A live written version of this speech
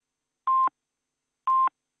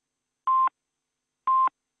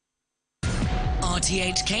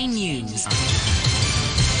RTHK News.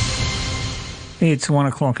 It's 1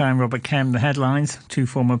 o'clock. I'm Robert Kemp. The headlines. 2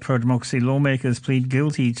 former pro-democracy lawmakers plead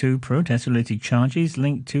guilty to protest-related charges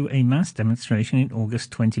linked to a mass demonstration in August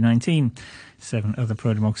 2019. 7 other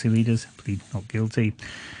pro-democracy leaders plead not guilty.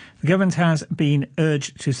 The government has been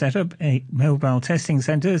urged to set up mobile testing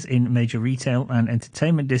centres in major retail and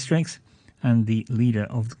entertainment districts. And the leader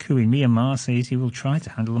of the coup in Myanmar says he will try to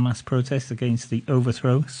handle the mass protests against the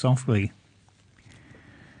overthrow softly.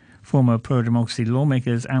 Former pro-democracy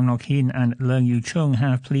lawmakers Aung Nok Hin and Leung Yew Chung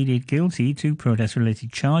have pleaded guilty to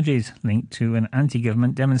protest-related charges linked to an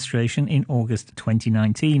anti-government demonstration in August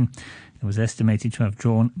 2019. It was estimated to have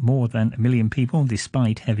drawn more than 1 million people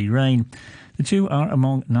despite heavy rain. The two are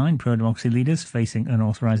among 9 pro-democracy leaders facing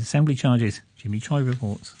unauthorised assembly charges. Jimmy Choi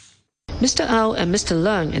reports. Mr. Au and Mr.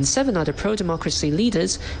 Leung and 7 other pro-democracy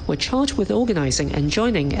leaders were charged with organising and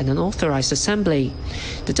joining an unauthorised assembly.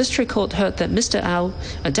 The district court heard that Mr. Au,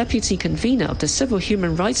 a deputy convener of the Civil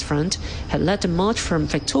Human Rights Front, had led the march from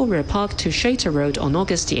Victoria Park to Shater Road on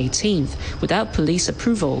August the 18th without police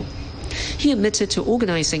approval. He admitted to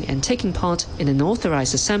organising and taking part in an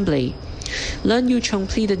authorised assembly. Leung Yew Chung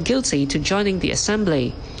pleaded guilty to joining the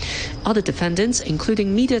assembly. Other defendants,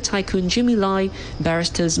 including media tycoon Jimmy Lai,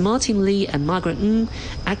 barristers Martin Lee and Margaret Ng,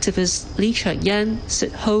 activists Lee Cheuk-yan,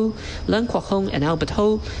 Sid Ho, Leung Kwok Hong and Albert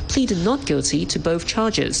Ho, pleaded not guilty to both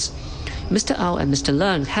charges. Mr. Au and Mr.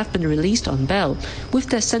 Leung have been released on bail, with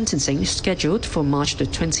their sentencing scheduled for March the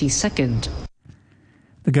 22nd.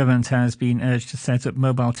 The government has been urged to set up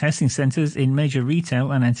mobile testing centres in major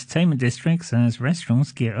retail and entertainment districts as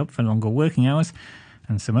restaurants gear up for longer working hours,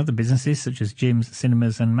 and some other businesses such as gyms,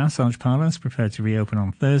 cinemas and massage parlours prepare to reopen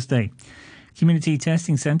on Thursday. Community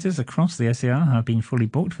testing centres across the SAR have been fully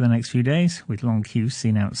booked for the next few days, with long queues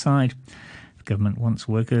seen outside. The government wants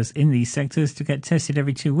workers in these sectors to get tested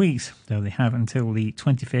every 2 weeks, though they have until the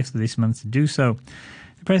 25th of this month to do so.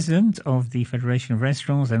 The president of the Federation of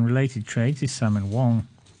Restaurants and Related Trades is Simon Wong.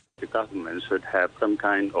 The government should have some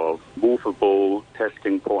kind of movable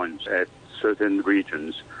testing points at certain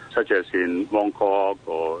regions, such as in Mong Kok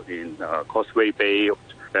or in Causeway Bay,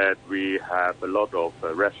 that we have a lot of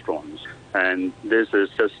restaurants. And this is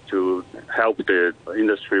just to help the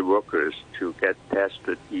industry workers to get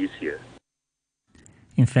tested easier.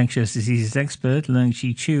 Infectious diseases expert Leung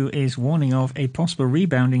Chi-Chu is warning of a possible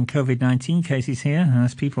rebound in COVID-19 cases here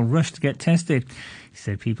as people rush to get tested. He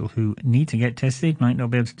said people who need to get tested might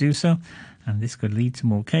not be able to do so, and this could lead to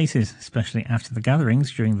more cases, especially after the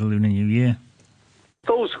gatherings during the Lunar New Year.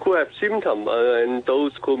 Those who have symptoms and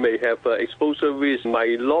those who may have exposure risk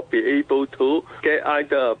might not be able to get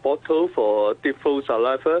either a bottle for default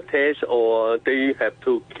saliva test, or they have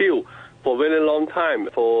to queue for a very long time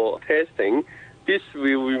for testing. This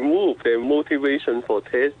will remove the motivation for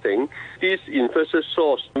testing. This infectious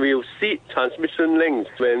source will see transmission links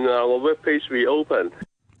when our webpage reopens.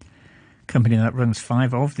 A company that runs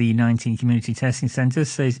 5 of the 19 community testing centres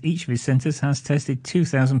says each of its centres has tested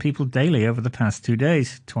 2,000 people daily over the past 2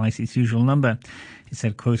 days, twice its usual number. It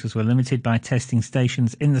said quotas were limited by testing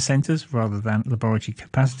stations in the centres rather than laboratory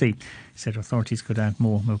capacity. It said authorities could add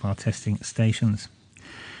more mobile testing stations.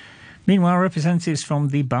 Meanwhile, representatives from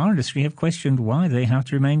the bar industry have questioned why they have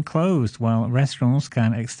to remain closed while restaurants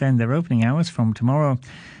can extend their opening hours from tomorrow.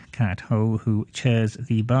 Kat Ho, who chairs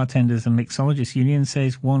the Bartenders and Mixologists Union,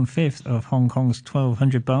 says 1/5 of Hong Kong's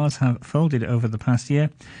 1,200 bars have folded over the past year.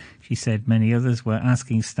 She said many others were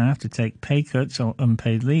asking staff to take pay cuts or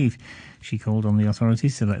unpaid leave. She called on the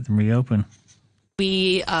authorities to let them reopen.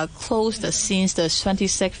 We are closed since the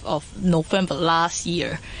 26th of November last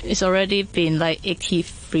year. It's already been like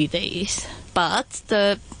 83 days. But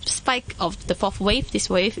the spike of the 4th wave, this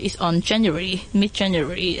wave, is on January,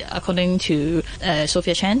 mid-January, according to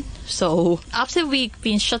Sophia Chan. So after we've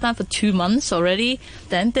been shut down for 2 months already,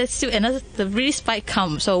 then there's still the really spike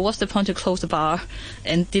comes. So what's the point to close the bar?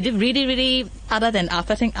 And did it really, other than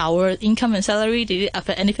affecting our income and salary, did it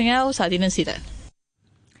affect anything else? I didn't see that.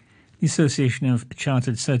 The Association of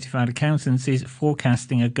Chartered Certified Accountants is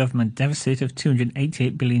forecasting a government deficit of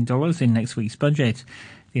 $288 billion in next week's budget.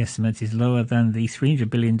 The estimate is lower than the $300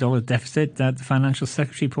 billion deficit that the Financial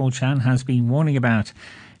Secretary Paul Chan has been warning about.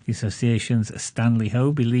 The association's Stanley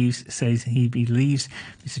Ho says he believes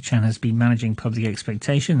Mr. Chan has been managing public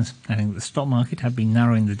expectations, adding that the stock market had been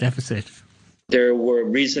narrowing the deficit. There were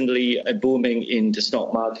recently a booming in the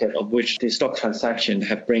stock market, of which the stock transaction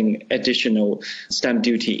have bring additional stamp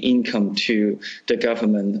duty income to the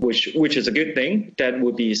government, which is a good thing. That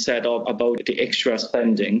would be said about the extra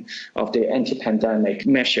spending of the anti-pandemic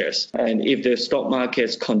measures. And if the stock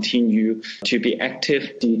markets continue to be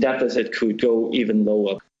active, the deficit could go even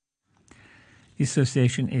lower. The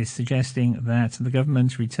association is suggesting that the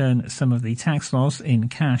government return some of the tax loss in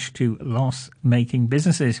cash to loss-making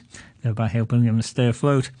businesses, thereby helping them stay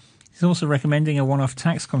afloat. It's also recommending a one-off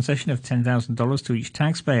tax concession of $10,000 to each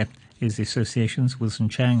taxpayer. Here's the association's Wilson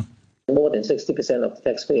Chang. More than 60% of the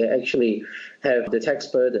taxpayers actually have the tax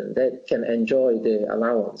burden that can enjoy the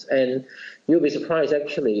allowance. And you'll be surprised,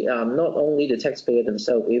 actually, not only the taxpayer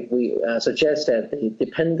themselves, if we suggest that the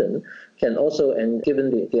dependent can also, and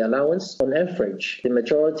given the allowance, on average, the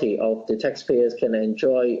majority of the taxpayers can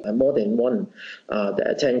enjoy more than one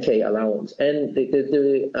the 10K allowance. And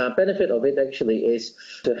the benefit of it actually is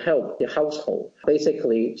to help the household,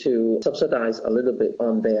 basically to subsidize a little bit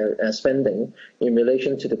on their spending in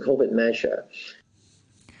relation to the COVID measure.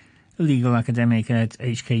 A legal academic at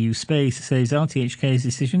HKU Space says RTHK's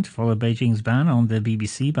decision to follow Beijing's ban on the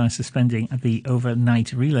BBC by suspending the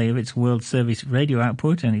overnight relay of its World Service radio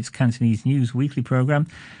output and its Cantonese News weekly programme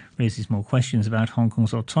raises more questions about Hong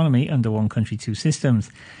Kong's autonomy under one country, two systems.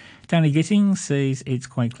 Danny Gitting says it's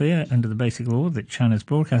quite clear under the Basic Law that China's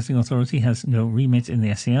Broadcasting Authority has no remit in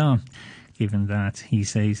the SAR. Given that, he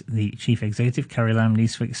says the Chief Executive, Carrie Lam,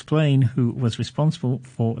 needs to explain who was responsible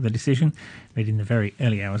for the decision made in the very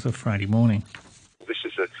early hours of Friday morning. This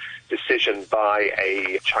is a decision by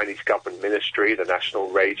a Chinese government ministry, the National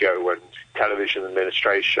Radio and Television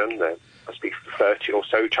Administration. There must be 30 or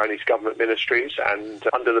so Chinese government ministries, and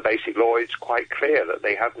under the Basic Law, it's quite clear that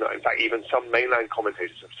they have no, in fact, even some mainland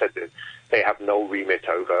commentators have said that they have no remit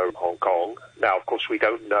over Hong Kong. Now, of course, we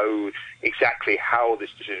don't know exactly how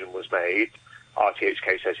this decision was made.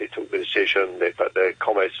 RTHK says it took the decision, but the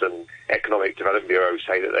Commerce and Economic Development Bureau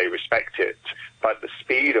say that they respect it. But the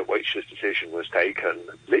speed at which this decision was taken,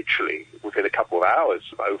 literally within a couple of hours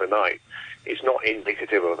overnight, is not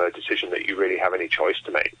indicative of a decision that you really have any choice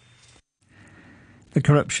to make. The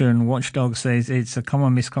corruption watchdog says it's a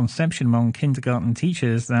common misconception among kindergarten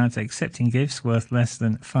teachers that accepting gifts worth less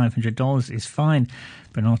than $500 is fine,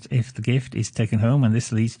 but not if the gift is taken home, and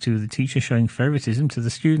this leads to the teacher showing favouritism to the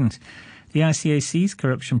student. The ICAC's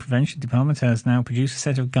Corruption Prevention Department has now produced a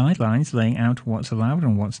set of guidelines laying out what's allowed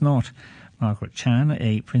and what's not. Margaret Chan,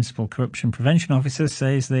 a Principal Corruption Prevention Officer,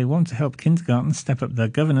 says they want to help kindergartens step up their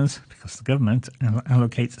governance because the government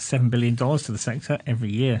allocates $7 billion to the sector every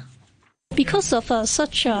year. Because of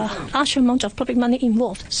such a large amount of public money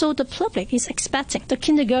involved, so the public is expecting the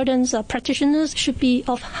kindergarten's practitioners should be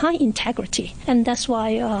of high integrity. And that's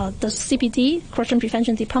why the CPD, Corruption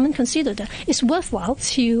Prevention Department, considered that it's worthwhile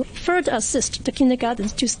to further assist the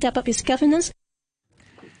kindergartens to step up its governance.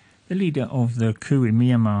 The leader of the coup in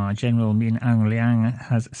Myanmar, General Min Aung Hlaing,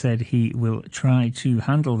 has said he will try to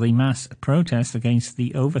handle the mass protests against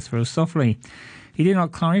the overthrow softly. He did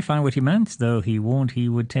not clarify what he meant, though he warned he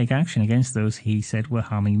would take action against those he said were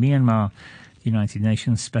harming Myanmar. The United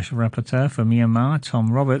Nations Special Rapporteur for Myanmar,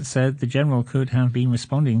 Tom Roberts, said the general could have been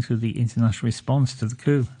responding to the international response to the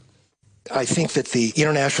coup. I think that the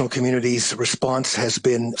international community's response has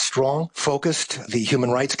been strong, focused. The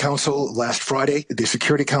Human Rights Council last Friday, the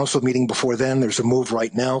Security Council meeting before then, there's a move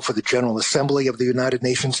right now for the General Assembly of the United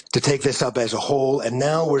Nations to take this up as a whole. And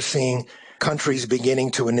now we're seeing countries beginning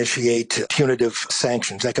to initiate punitive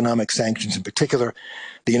sanctions, economic sanctions in particular.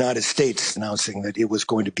 The United States announcing that it was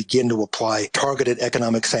going to begin to apply targeted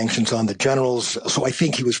economic sanctions on the generals. So I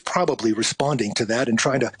think he was probably responding to that and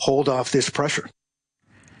trying to hold off this pressure.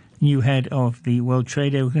 New head of the World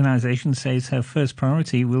Trade Organization says her first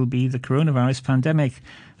priority will be the coronavirus pandemic.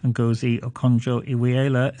 Ngozi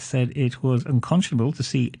Okonjo-Iweala said it was unconscionable to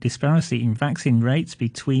see disparity in vaccine rates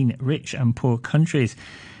between rich and poor countries.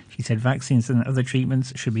 She said vaccines and other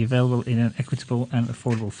treatments should be available in an equitable and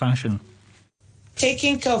affordable fashion.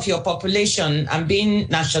 Taking care of your population and being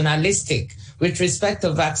nationalistic with respect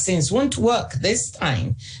to vaccines won't work this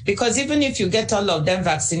time, because even if you get all of them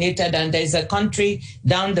vaccinated and there's a country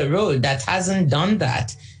down the road that hasn't done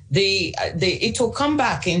that, it will come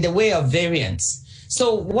back in the way of variants.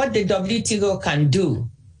 So what the WTO can do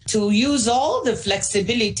to use all the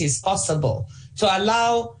flexibilities possible to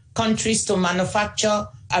allow countries to manufacture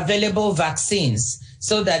available vaccines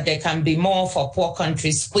so that there can be more for poor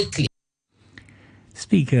countries quickly.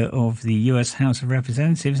 Speaker of the U.S. House of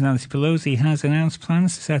Representatives, Nancy Pelosi, has announced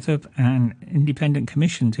plans to set up an independent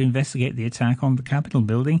commission to investigate the attack on the Capitol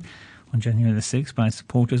building on January the 6th by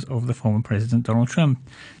supporters of the former President Donald Trump.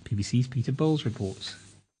 BBC's Peter Bowles reports.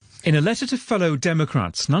 In a letter to fellow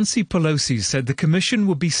Democrats, Nancy Pelosi said the commission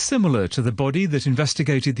would be similar to the body that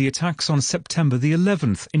investigated the attacks on September the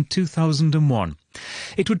 11th in 2001.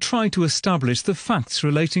 It would try to establish the facts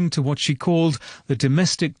relating to what she called the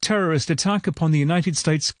domestic terrorist attack upon the United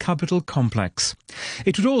States Capitol complex.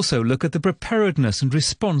 It would also look at the preparedness and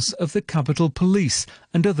response of the Capitol Police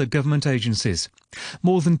and other government agencies.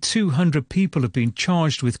 More than 200 people have been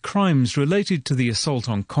charged with crimes related to the assault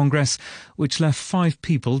on Congress, which left 5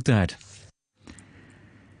 people dead.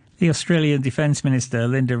 The Australian Defence Minister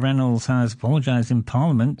Linda Reynolds has apologised in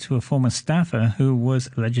Parliament to a former staffer who was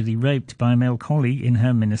allegedly raped by a male colleague in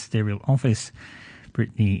her ministerial office.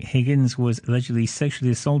 Brittany Higgins was allegedly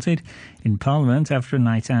sexually assaulted in Parliament after a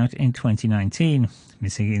night out in 2019.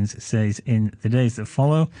 Ms Higgins says in the days that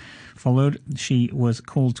followed, she was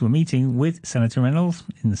called to a meeting with Senator Reynolds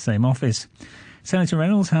in the same office. Senator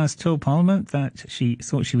Reynolds has told Parliament that she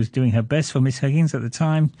thought she was doing her best for Ms Higgins at the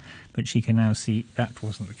time, but she can now see that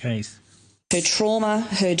wasn't the case. Her trauma,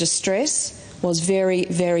 her distress was very,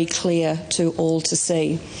 very clear to all to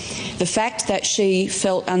see. The fact that she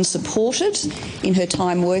felt unsupported in her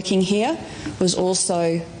time working here was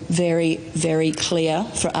also very, very clear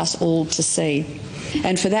for us all to see.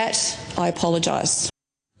 And for that, I apologise.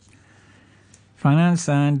 Finance,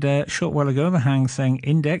 and a short while ago, the Hang Seng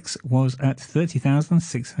Index was at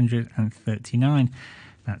 30,639.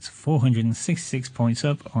 That's 466 points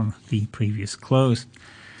up on the previous close.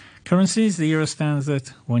 Currencies, the euro stands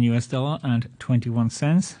at $1 and 21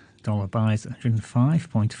 cents. Dollar buys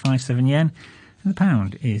 105.57 yen. And the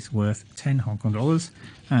pound is worth 10 Hong Kong dollars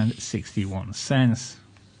and 61 cents.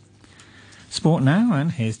 Sport now,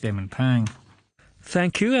 and here's Damon Pang.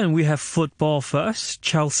 Thank you, and we have football first.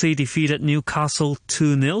 Chelsea defeated Newcastle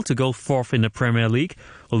 2-0 to go fourth in the Premier League.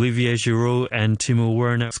 Olivier Giroud and Timo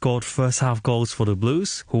Werner scored first-half goals for the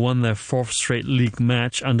Blues, who won their 4th straight league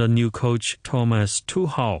match under new coach Thomas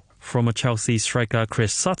Tuchel. Former Chelsea striker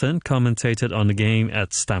Chris Sutton commentated on the game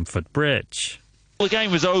at Stamford Bridge. The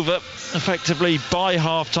game was over effectively by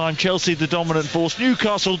half-time. Chelsea the dominant force.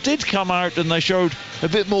 Newcastle did come out and they showed a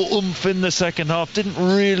bit more oomph in the second half. Didn't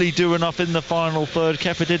really do enough in the final third.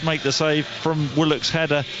 Kepa did make the save from Willock's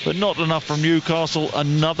header, but not enough from Newcastle.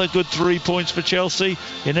 Another good 3 points for Chelsea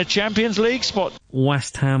in a Champions League spot.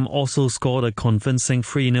 West Ham also scored a convincing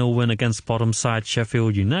 3-0 win against bottom side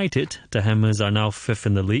Sheffield United. The Hammers are now 5th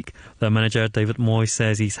in the league. Their manager David Moyes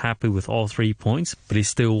says he's happy with all 3 points, but he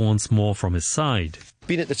still wants more from his side.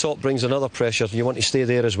 Being at the top brings another pressure. You want to stay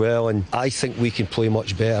there as well, and I think we can play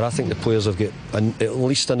much better. I think the players have got at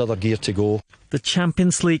least another gear to go. The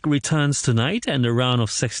Champions League returns tonight, and the round of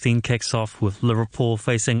 16 kicks off with Liverpool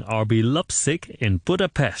facing RB Leipzig in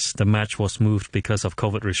Budapest. The match was moved because of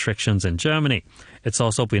COVID restrictions in Germany. It's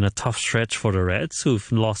also been a tough stretch for the Reds, who've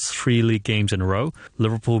lost 3 league games in a row.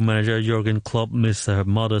 Liverpool manager Jurgen Klopp missed her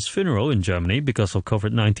mother's funeral in Germany because of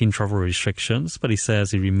COVID-19 travel restrictions, but he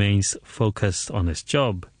says he remains focused on his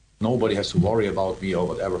job. Nobody has to worry about me or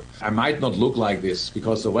whatever. I might not look like this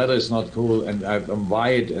because the weather is not cool and I'm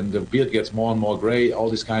white and the beard gets more and more grey,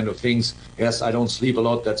 all these kind of things. Yes, I don't sleep a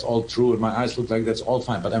lot, that's all true, and my eyes look like that's all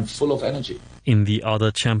fine, but I'm full of energy. In the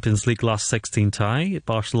other Champions League last 16 tie,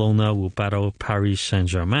 Barcelona will battle Paris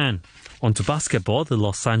Saint-Germain. On to basketball, the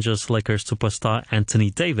Los Angeles Lakers superstar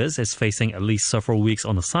Anthony Davis is facing at least several weeks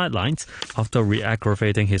on the sidelines after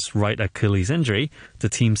re-aggravating his right Achilles injury. The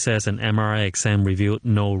team says an MRI exam revealed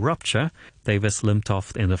no rupture. Davis limped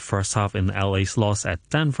off in the first half in LA's loss at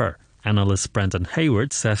Denver. Analyst Brandon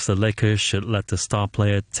Hayward says the Lakers should let the star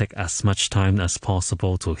player take as much time as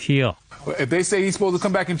possible to heal. If they say he's supposed to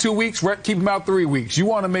come back in 2 weeks, keep him out 3 weeks. You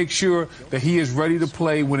want to make sure that he is ready to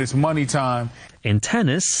play when it's money time. In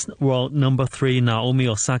tennis, world number 3 Naomi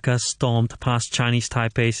Osaka stormed past Chinese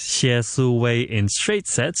Taipei's Xie Su Wei in straight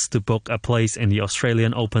sets to book a place in the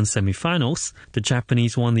Australian Open semi-finals. The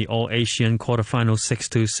Japanese won the All-Asian quarterfinals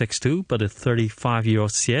 6-2, 6-2, but the 35-year-old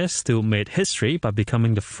Xie still made history by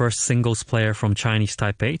becoming the first singles player from Chinese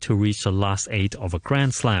Taipei to reach the last 8 of a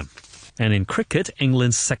Grand Slam. And in cricket,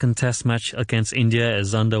 England's second test match against India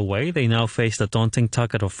is underway. They now face the daunting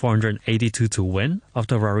target of 482 to win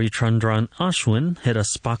after Ravichandran Ashwin hit a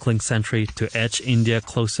sparkling century to edge India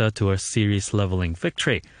closer to a series-levelling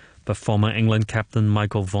victory. But former England captain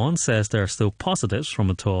Michael Vaughan says there are still positives from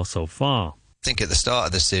the tour so far. I think at the start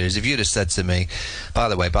of the series, if you'd have said to me, by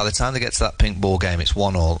the way, by the time they get to that pink ball game, it's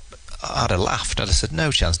 1-1, I'd have laughed. I'd have said, no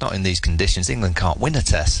chance, not in these conditions. England can't win a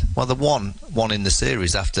test. Well, they won in the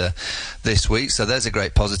series after this week, so there's a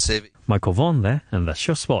great positive. Michael Vaughan there, and that's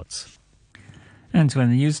your sports. And to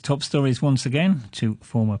end the news, top stories once again. 2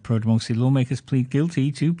 former pro-democracy lawmakers plead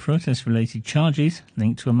guilty to protest-related charges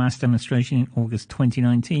linked to a mass demonstration in August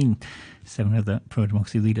 2019. 7 other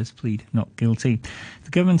pro-democracy leaders plead not guilty. The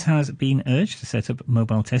government has been urged to set up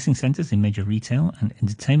mobile testing centres in major retail and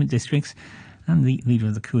entertainment districts And the leader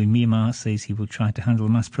of the coup in Myanmar says he will try to handle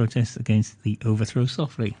mass protests against the overthrow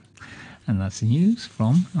softly. And that's the news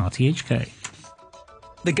from RTHK.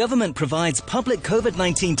 The government provides public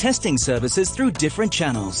COVID-19 testing services through different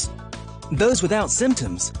channels. Those without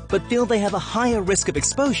symptoms but feel they have a higher risk of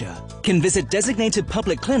exposure can visit designated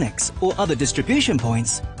public clinics or other distribution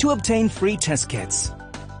points to obtain free test kits.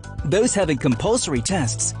 Those having compulsory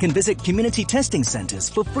tests can visit community testing centres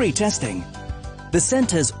for free testing. The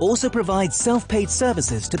centres also provide self-paid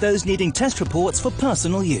services to those needing test reports for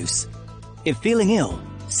personal use. If feeling ill,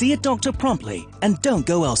 see a doctor promptly and don't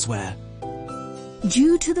go elsewhere.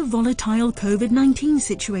 Due to the volatile COVID-19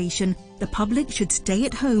 situation, the public should stay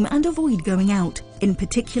at home and avoid going out, in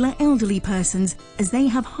particular elderly persons, as they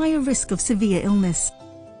have higher risk of severe illness.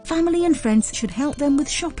 Family and friends should help them with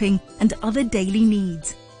shopping and other daily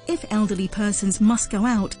needs. If elderly persons must go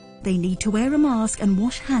out, they need to wear a mask and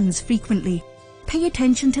wash hands frequently. Pay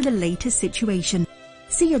attention to the latest situation.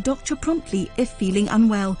 See a doctor promptly if feeling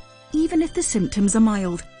unwell, even if the symptoms are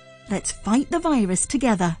mild. Let's fight the virus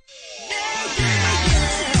together.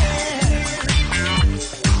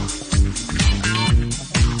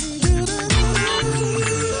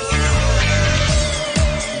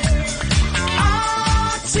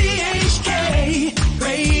 RTHK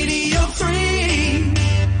Radio 3.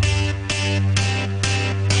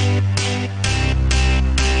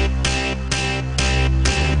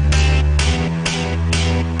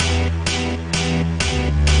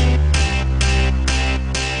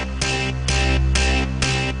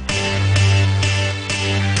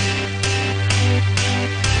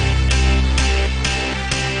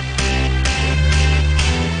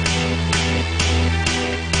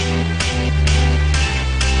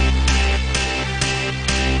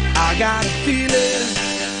 I got a feeling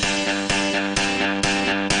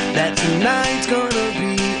that tonight's gonna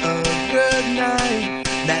be a good night.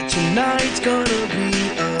 That tonight's gonna be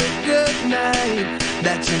a good night.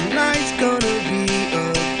 That tonight's gonna be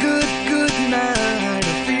a good night.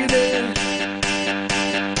 A feeling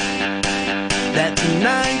that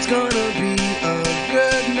tonight's gonna be a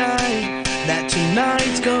good night. That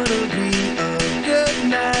tonight's gonna be a good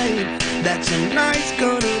night. That tonight's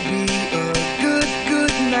gonna be a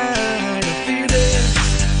good night. A feeling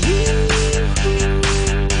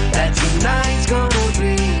that tonight's gonna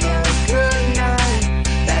be a good night.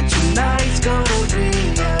 That tonight's gonna be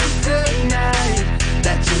a good night.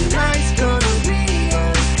 That tonight's gonna be a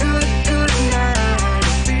good night.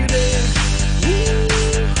 A feeling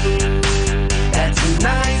that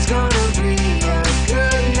tonight's gonna be a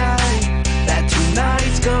good night. That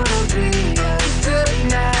tonight's gonna be a good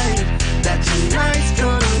night. That tonight's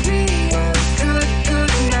gonna be a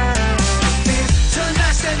good night.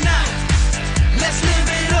 Tonight's the night. Let's live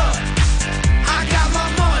it up. I got my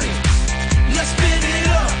money. Let's spin it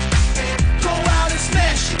up. Go out and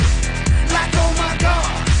smash it. Like oh my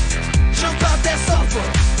God. Jump out that sofa.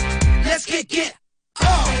 Let's kick it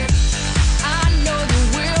off. I know that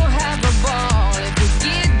we'll have a ball if we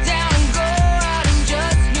get down and go out and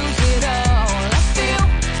just lose it all. I feel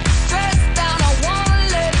stressed out. I wanna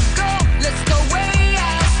let it go. Let's go way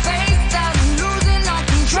out, spaced out, and losing all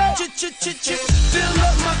control. Fill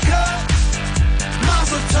up my cup,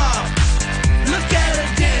 Mazel tov. Look at her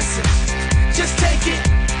dancing, just take it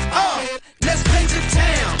off. Let's paint the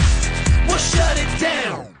town, we'll shut it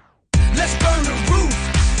down. Let's burn the roof,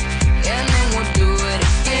 and then we'll do it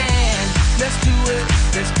again. Let's do it,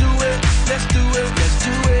 let's do it, let's do it, let's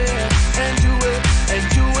do it, and do it, and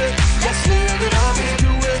do it. Let's live it up and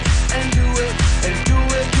do it, and do it, and do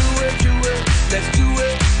it, do it, do it. Let's do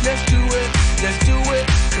it, let's do it, let's do it.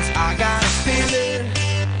 'Cause I got a feeling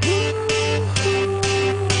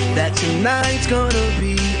that tonight's gonna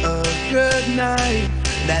be a good night.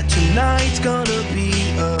 That tonight's gonna be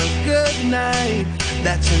a good night.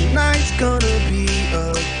 That tonight's gonna be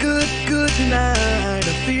a good night.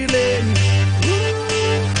 A feeling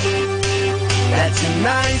that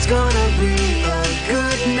tonight's gonna be a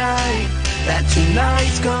good night. That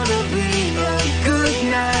tonight's gonna be a good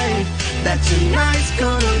night. That tonight's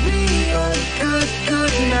gonna be a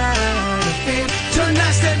good night. A feeling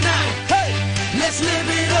tonight's the night. Hey, let's live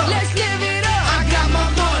it up. Let's live it up. I got my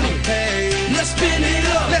money. Hey, let's spin it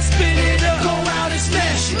up. Let's spin it up. Go out and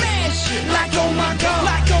smash it. Smash it. Like oh my God.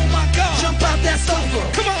 Like oh my God. Jump out that sofa.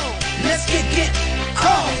 Come on. Let's kick it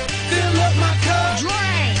off. Fill up my cup.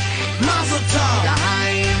 Drink. Mazel tov.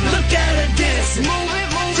 Look at her dancing. Move it,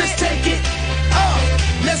 move just it. Take it off.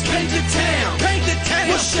 Let's paint the town. Paint the town.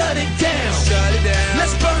 We'll shut it down. Shut it down.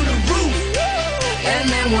 Let's burn the roof. And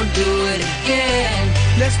then we'll do it again.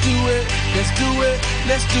 Let's do it, let's do it,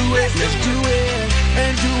 let's do it, let's do it.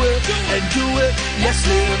 and do it, and do it. Let's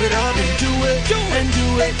live it up and do it, and do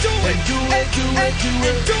it, and do it, do it, do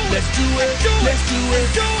it. Let's do it, let's do it,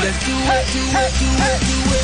 let's do it, do it, do it, do it.